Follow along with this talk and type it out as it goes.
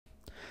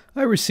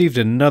I received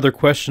another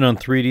question on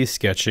 3D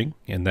sketching,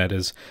 and that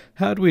is,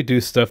 how do we do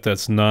stuff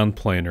that's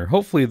non-planar?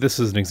 Hopefully this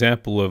is an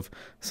example of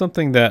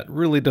something that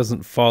really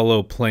doesn't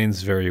follow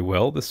planes very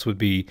well. This would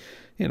be,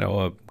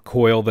 a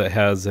coil that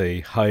has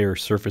a higher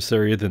surface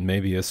area than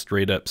maybe a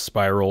straight-up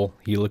spiral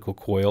helical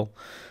coil.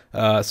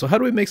 So how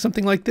do we make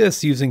something like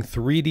this using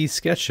 3D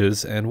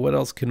sketches, and what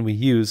else can we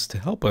use to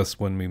help us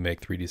when we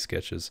make 3D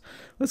sketches?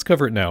 Let's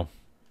cover it now.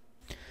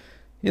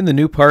 In the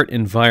new part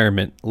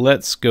environment,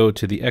 let's go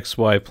to the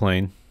XY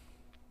plane.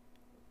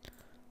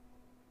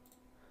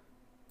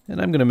 And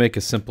I'm going to make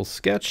a simple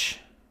sketch.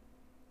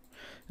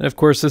 And of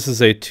course this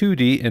is a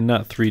 2D and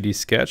not 3D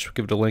sketch. We'll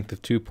give it a length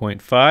of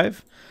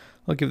 2.5.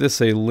 I'll give this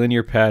a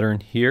linear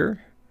pattern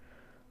here.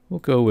 We'll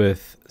go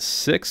with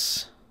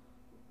 6.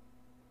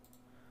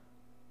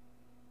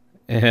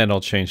 And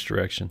I'll change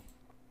direction.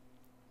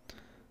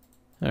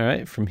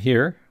 Alright, from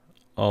here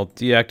I'll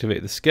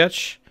deactivate the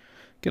sketch,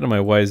 get on my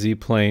YZ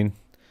plane,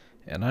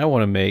 and I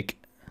want to make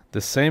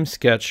the same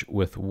sketch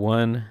with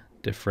one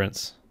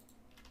difference.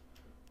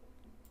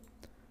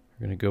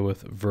 We're going to go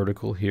with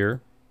vertical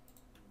here.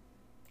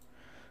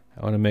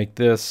 I want to make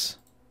this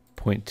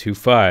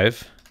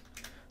 0.25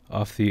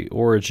 off the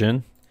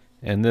origin,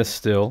 and this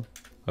still,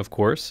 of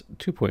course,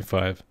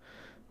 2.5.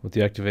 We'll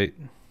deactivate.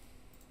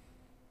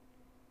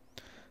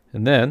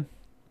 And then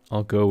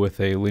I'll go with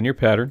a linear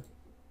pattern.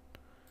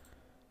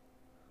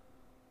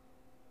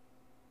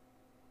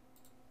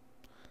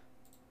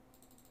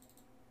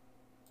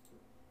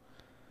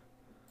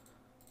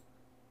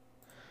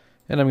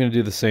 And I'm going to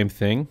do the same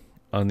thing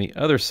on the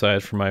other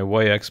side for my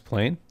YX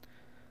plane,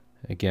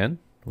 again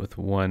with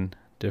one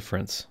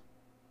difference.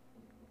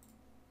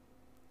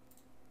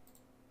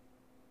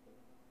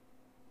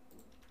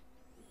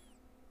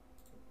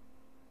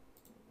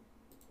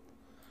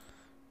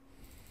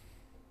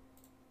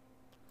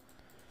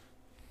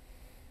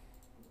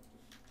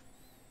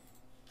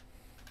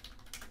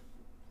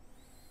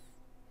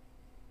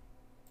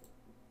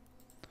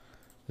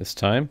 This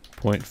time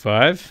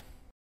 0.5.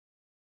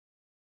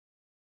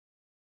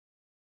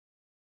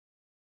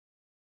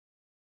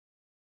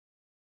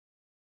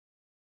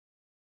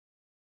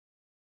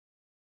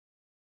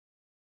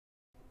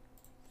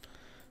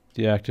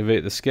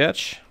 Deactivate the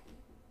sketch.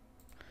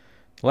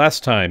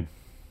 Last time.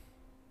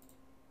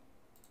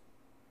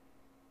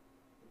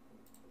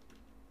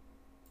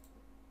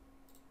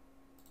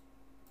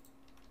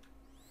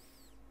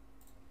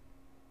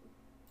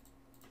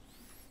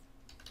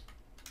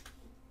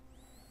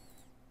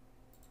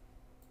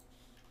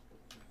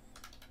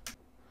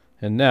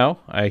 And now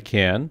I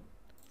can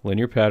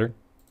linear pattern.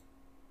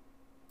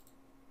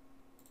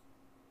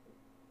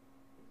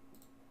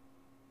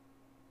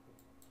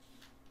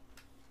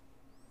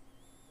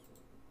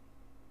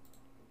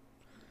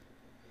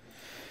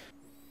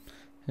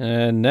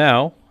 And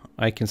now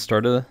I can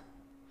start a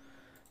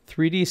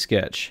 3D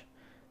sketch.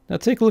 Now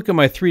take a look at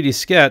my 3D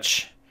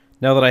sketch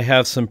now that I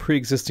have some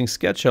pre-existing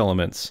sketch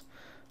elements.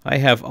 I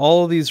have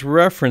all of these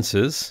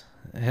references,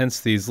 hence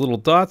these little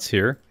dots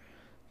here,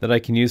 that I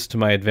can use to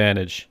my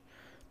advantage.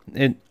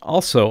 And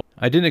also,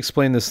 I didn't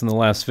explain this in the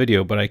last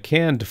video, but I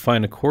can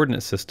define a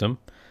coordinate system,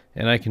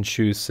 and I can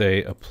choose,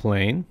 say, a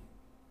plane,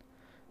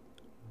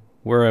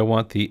 where I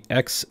want the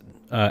x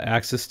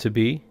axis to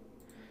be,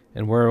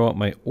 and where I want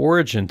my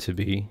origin to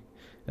be,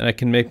 and I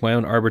can make my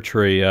own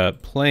arbitrary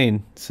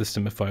plane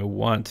system if I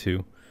want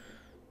to,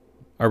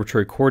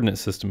 arbitrary coordinate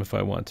system if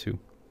I want to.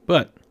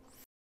 But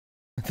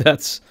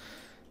that's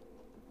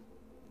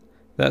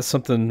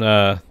something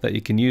that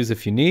you can use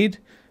if you need.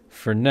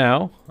 For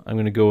now, I'm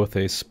going to go with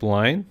a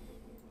spline,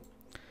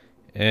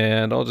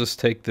 and I'll just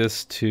take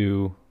this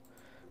to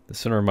the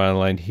center of my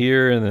line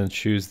here, and then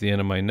choose the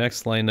end of my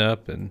next line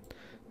up, and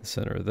the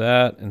center of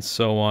that, and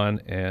so on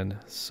and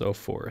so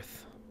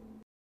forth.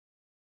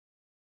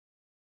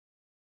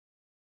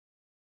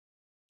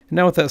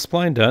 Now with that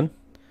spline done,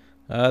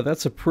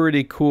 that's a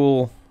pretty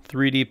cool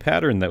 3D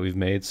pattern that we've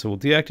made. So we'll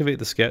deactivate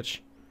the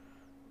sketch.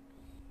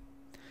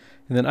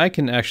 And then I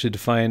can actually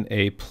define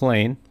a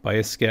plane by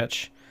a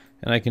sketch,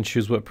 and I can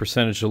choose what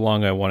percentage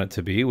along I want it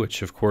to be,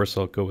 which of course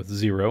I'll go with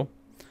 0.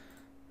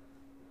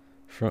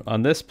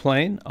 On this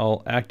plane,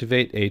 I'll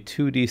activate a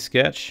 2D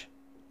sketch.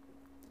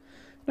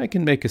 I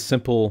can make a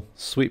simple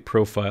sweep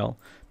profile.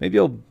 Maybe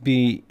I'll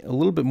be a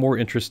little bit more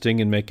interesting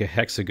and make a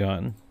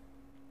hexagon.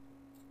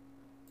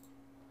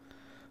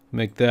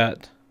 Make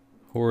that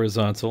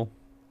horizontal,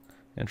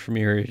 and from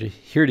here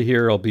to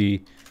here I'll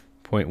be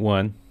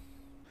 0.1.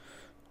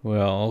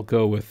 Well, I'll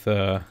go with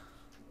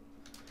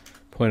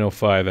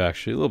 0.05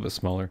 actually, a little bit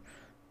smaller.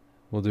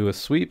 We'll do a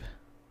sweep.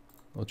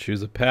 We'll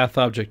choose a path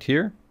object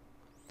here.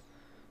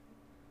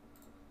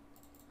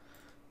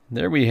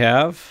 There we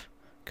have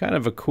kind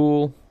of a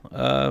cool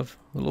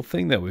little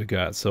thing that we've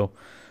got. So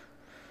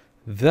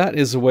that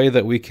is a way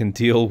that we can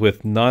deal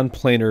with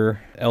non-planar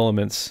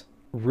elements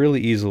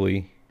really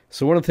easily.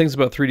 So one of the things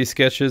about 3D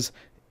sketches,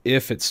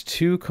 if it's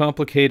too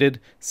complicated,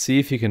 see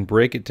if you can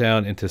break it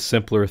down into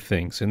simpler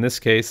things. In this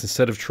case,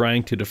 instead of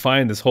trying to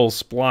define this whole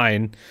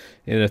spline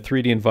in a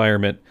 3D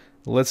environment,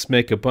 let's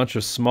make a bunch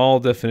of small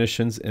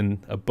definitions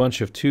in a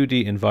bunch of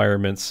 2D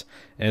environments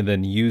and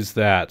then use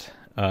that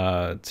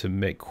to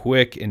make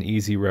quick and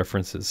easy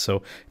references.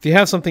 So if you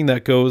have something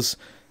that goes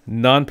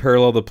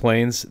non-parallel the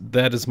planes,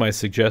 that is my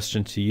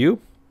suggestion to you.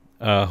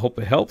 Hope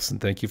it helps, and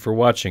thank you for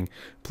watching.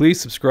 Please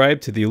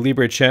subscribe to the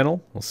Alibre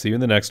channel. We'll see you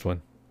in the next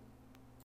one.